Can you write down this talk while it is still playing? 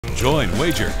Join,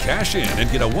 wager, cash in,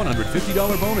 and get a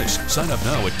 $150 bonus. Sign up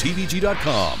now at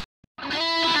tvg.com.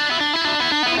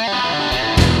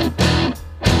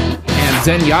 And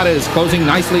Zenyatta is closing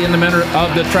nicely in the middle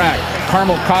of the track.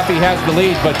 Caramel Coffee has the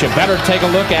lead, but you better take a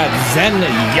look at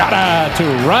Zenyatta to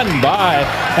run by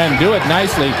and do it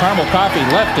nicely. Caramel Coffee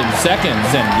left in second.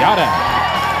 Zenyatta.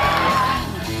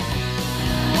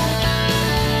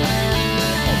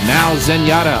 Now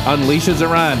Zenyatta unleashes a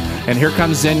run, and here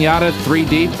comes Zenyatta, 3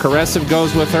 deep. Caressive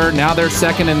goes with her. Now they're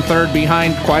second and third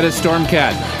behind Quite a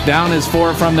Stormcat. Down is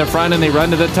 4 from the front, and they run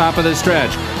to the top of the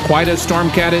stretch. Quite a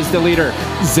Stormcat is the leader.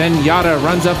 Zenyatta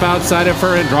runs up outside of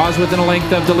her and draws within a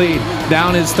length of the lead.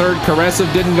 Down is third.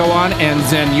 Caressive didn't go on, and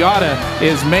Zenyatta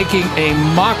is making a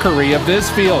mockery of this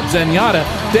field. Zenyatta,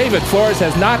 David Flores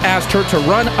has not asked her to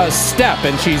run a step,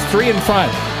 and she's 3 in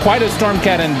front. Quite a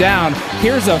Stormcat and down.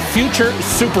 Here's a future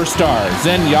superstar,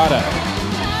 Zenyatta.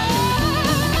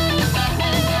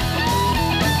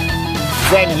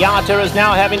 Zenyatta is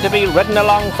now having to be ridden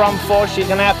along from 4. She's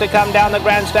going to have to come down the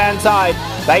grandstand side.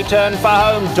 They turn for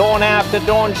home. Dawn after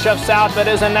Dawn shifts out, but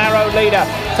is a narrow leader.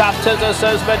 Tough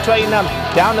scissors between them.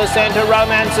 Down the center,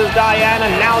 romances Diane,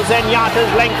 and now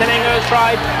Zenyatta's lengthening her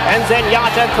stride, and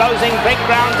Zenyatta closing big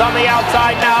grounds on the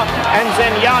outside now, and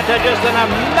Zenyatta just an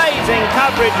amazing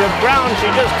coverage of ground. She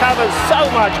just covers so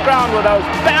much ground with those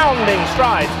bounding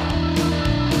strides.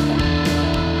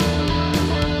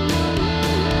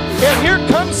 And here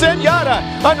comes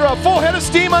Zenyatta under a full head of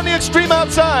steam on the extreme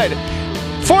outside.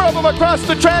 4 of them across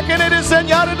the track, and it is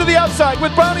Zenyatta to the outside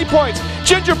with brownie points.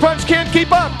 Ginger Punch can't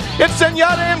keep up. It's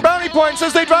Zenyatta and brownie points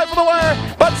as they drive for the wire,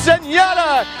 but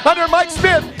Zenyatta under Mike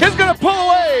Smith is going to pull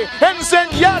away, and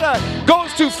Zenyatta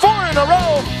goes to 4 in a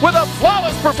row with a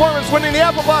flawless performance, winning the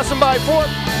Apple Blossom by 4.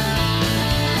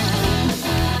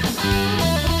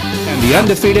 And the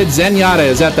undefeated Zenyatta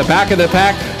is at the back of the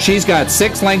pack. She's got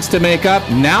 6 lengths to make up.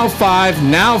 Now 5,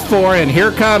 now 4, and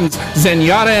here comes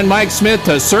Zenyatta and Mike Smith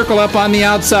to circle up on the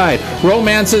outside.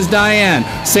 Romances Diane,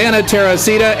 Santa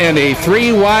Teresita, and a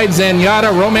 3-wide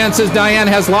Zenyatta. Romances Diane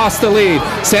has lost the lead.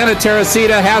 Santa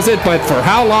Teresita has it, but for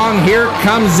how long? Here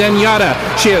comes Zenyatta.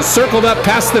 She has circled up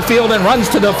past the field and runs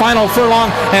to the final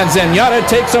furlong, and Zenyatta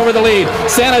takes over the lead.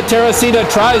 Santa Teresita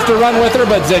tries to run with her,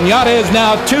 but Zenyatta is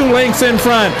now 2 lengths in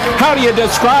front. How do you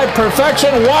describe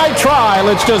perfection? Why try?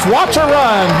 Let's just watch her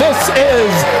run. This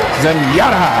is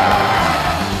Zenyatta.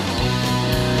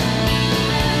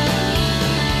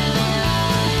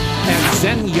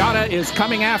 Zenyatta is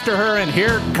coming after her, and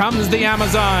here comes the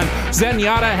Amazon.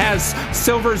 Zenyatta has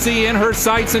Silver Z in her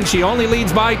sights, and she only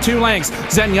leads by 2 lengths.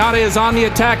 Zenyatta is on the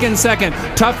attack in second.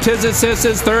 Tough Tizasis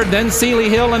is third, then Sealy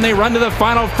Hill, and they run to the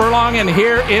final furlong, and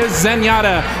here is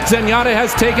Zenyatta. Zenyatta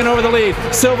has taken over the lead.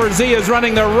 Silver Z is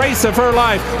running the race of her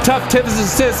life. Tough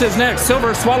Tizasis is next.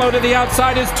 Silver Swallow to the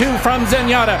outside is 2 from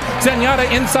Zenyatta.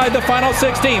 Zenyatta inside the final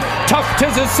 16. Tough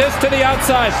Tizasis to the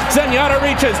outside. Zenyatta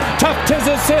reaches. Tough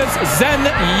Tizasis, Zenyatta.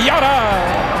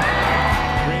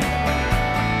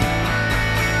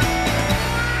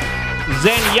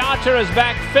 Zenyatta is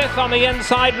back 5th on the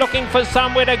inside, looking for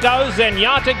somewhere to go.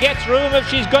 Zenyatta gets room if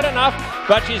she's good enough,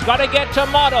 but she's got to get to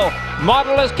Model.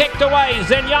 Model is kicked away.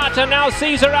 Zenyatta now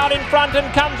sees her out in front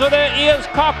and comes with her ears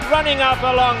cocked, running up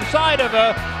alongside of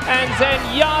her, and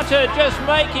Zenyatta just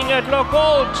making it look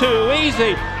all too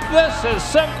easy. This is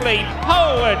simply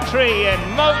poetry in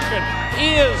motion.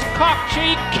 Ears cocked,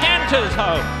 she canters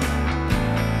home.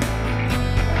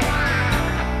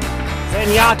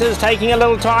 Zenyatta's taking a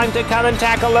little time to come and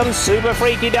tackle them. Super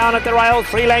Freaky down at the rail.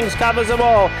 3 lengths covers them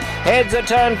all. Heads a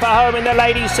turn for home in the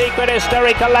Lady Secret.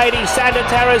 Hysterical Lady, Santa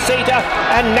Teresita.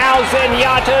 And now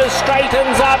Zenyatta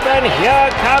straightens up. And here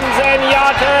comes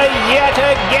Zenyatta yet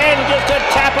again. Just a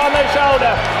tap on the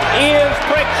shoulder. Ears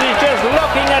pricked. She's just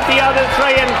looking at the other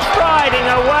 3 and striding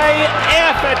away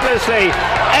effortlessly.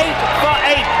 8 for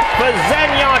 8 for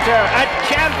Zenyatta. A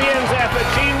champion's effort.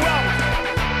 She won.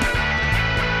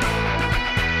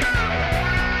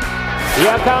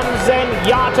 Here comes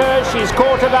Zenyatta. She's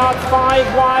caught about 5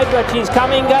 wide, but she's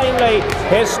coming gamely.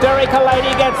 Hysterical Lady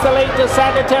gets the lead to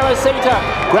Santa Teresita.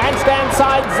 Grandstand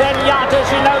side, Zenyatta.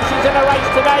 She knows she's in a race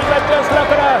today, but just look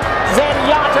at her.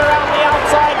 Zenyatta on the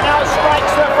outside now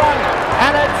strikes the front.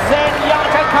 And it's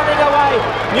Zenyatta coming away.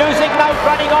 Music Note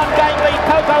running on gamely.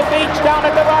 Cocoa Beach down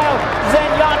at the rail.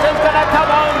 Zenyatta's going to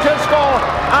come home to score.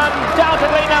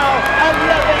 Undoubtedly now, a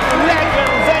living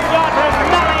legend. Zenyatta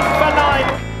 9 for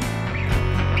 9.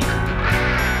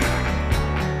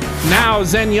 Now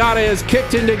Zenyatta is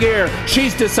kicked into gear.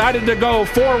 She's decided to go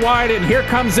 4 wide, and here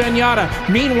comes Zenyatta.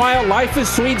 Meanwhile, Life is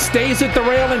Sweet stays at the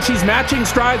rail, and she's matching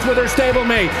strides with her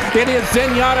stablemate. It is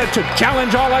Zenyatta to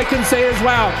challenge. All I can say is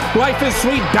wow. Life is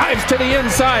Sweet dives to the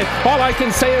inside. All I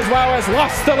can say is wow, has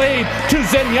lost the lead to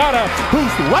Zenyatta, who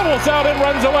levels out and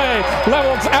runs away.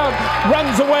 Levels out,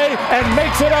 runs away, and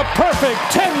makes it a perfect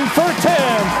 10 for 10.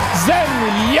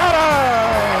 Zenyatta!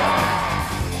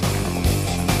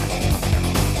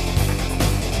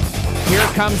 Here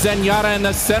comes Zenyatta in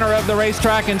the center of the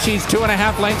racetrack, and she's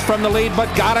 2.5 lengths from the lead, but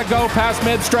gotta go past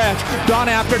mid-stretch. Dawn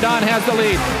After Dawn has the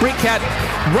lead. Recat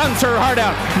runs her heart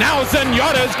out. Now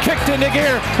Zenyatta's kicked into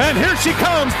gear, and here she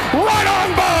comes, right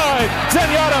on by!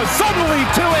 Zenyatta suddenly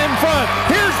 2 in front.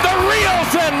 Here's the real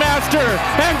Zen Master,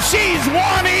 and she's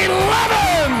won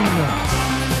 11!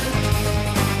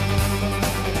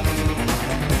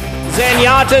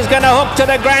 Zenyatta's going to hook to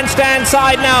the grandstand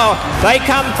side now. They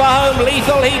come for home.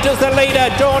 Lethal Heat is the leader.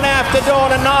 Dawn After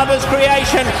Dawn, a Narva's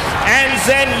creation. And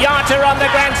Zenyatta on the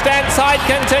grandstand side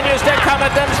continues to come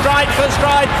at them stride for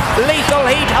stride. Lethal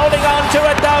Heat holding on to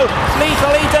it though.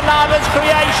 Lethal Heat, a Narva's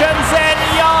creation.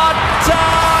 Zenyatta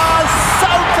so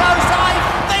close. I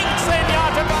think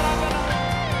Zenyatta got up.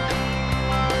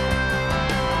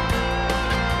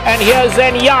 And here's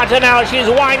Zenyatta now. She's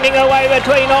winding away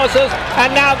between horses and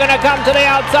now going to come to the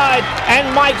outside. And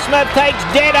Mike Smith takes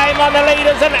dead aim on the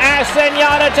leaders and asks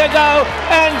Zenyatta to go.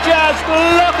 And just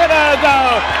look at her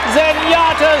go.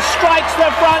 Zenyatta strikes the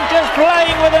front, just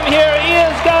playing with him here. He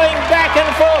is going back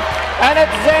and forth. And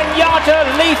it's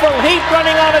Zenyatta, Lethal Heat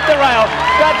running on at the rail.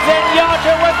 But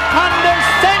Zenyatta with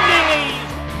condescending ease.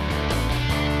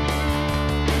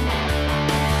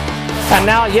 And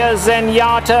now here's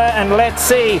Zenyatta, and let's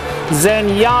see.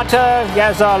 Zenyatta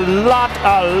has a lot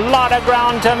of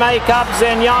ground to make up.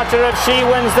 Zenyatta, if she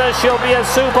wins this, she'll be a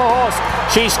super horse.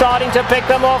 She's starting to pick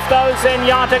them off though.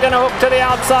 Zenyatta going to hook to the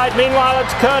outside. Meanwhile,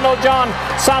 it's Colonel John,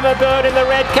 Summerbird in the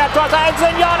red cap. And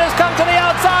Zenyatta's come to the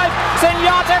outside.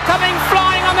 Zenyatta coming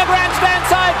flying on the grandstand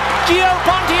side. Gio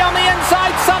Ponti on the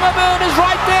inside. Summerbird is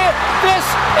right there. This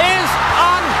is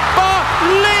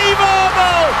unbelievable.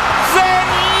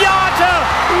 Zenyatta,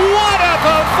 what a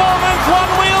performance, one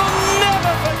we'll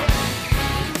never forget.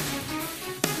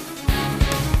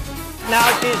 Now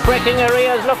she's pricking her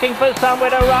ears, looking for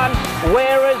somewhere to run.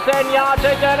 Where is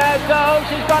Zenyatta gonna go?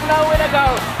 She's got nowhere to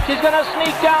go. She's gonna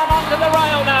sneak down onto the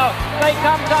rail now. They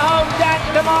come to home, dance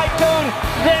to my tune.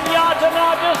 Zenyatta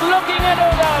now just looking at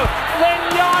her though.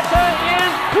 Zenyatta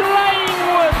is playing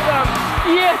with them.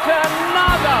 Yet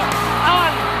another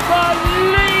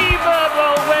unbelievable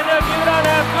win. If you don't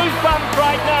have goosebumps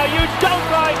right now, you don't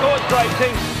like horse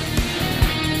racing.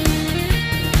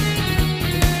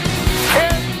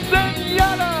 And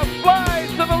Zenyatta flies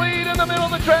to the lead in the middle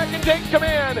of the track and takes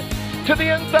command. To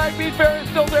the inside, Be Fair is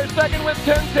still there second with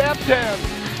 10 Tap Tam.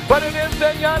 But it is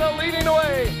Zenyatta leading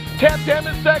away. Tap Tam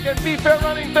is second, Be Fair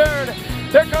running third.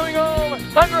 They're coming home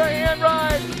under a hand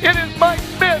ride. It is Mike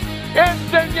Smith and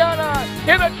Zenyatta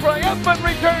in a triumphant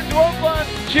return to Oakland.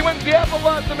 She wins the Apple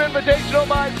Blossom Invitational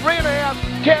by 3.5.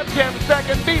 Tap Tam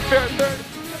second, Be Fair third.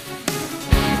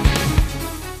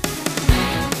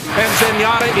 And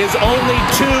Zenyatta is only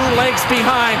 2 lengths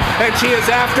behind, and she is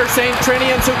after St.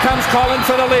 Trinians, who comes calling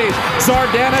for the lead.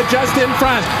 Zardana just in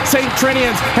front. St.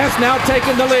 Trinians has now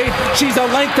taken the lead. She's 1.5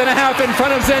 lengths in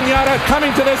front of Zenyatta,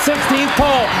 coming to the 16th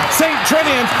pole. St.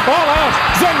 Trinians all out.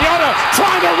 Zenyatta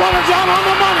trying to run her down on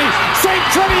the money. St.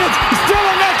 Trinians still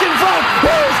a neck in front.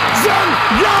 Here's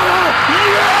Zenyatta.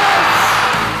 Yes!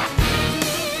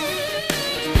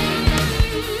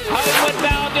 Homeward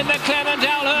bound in the Clement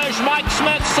Alhurst. Mike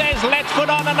Smith says, let's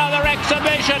put on another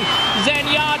exhibition.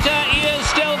 Zenyatta is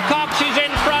still cocked. She's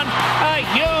in front. A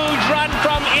huge run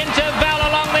from Interval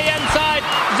along the inside.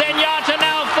 Zenyatta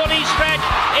now fully stretched.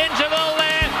 Interval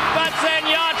there. But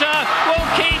Zenyatta will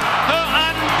keep her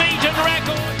unbeaten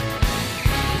record.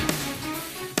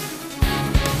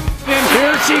 And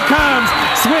here she comes.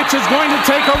 Switch is going to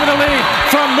take over the lead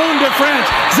from Moon to French.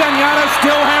 Zenyatta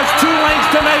still has 2 lengths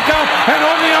to make up and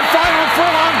only a final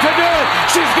furlong to do it.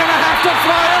 She's going to have to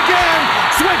fly again.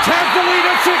 Switch has the lead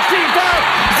at 16th out.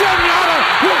 Zenyatta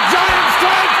with giant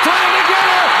strides trying to get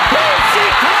her. Here she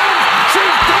comes.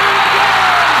 She's done it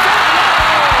again.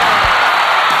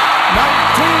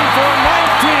 19 for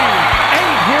 19.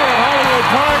 8 here at Hollywood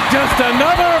Park. Just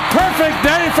another perfect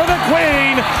day for the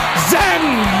Queen,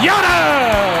 Zenyatta.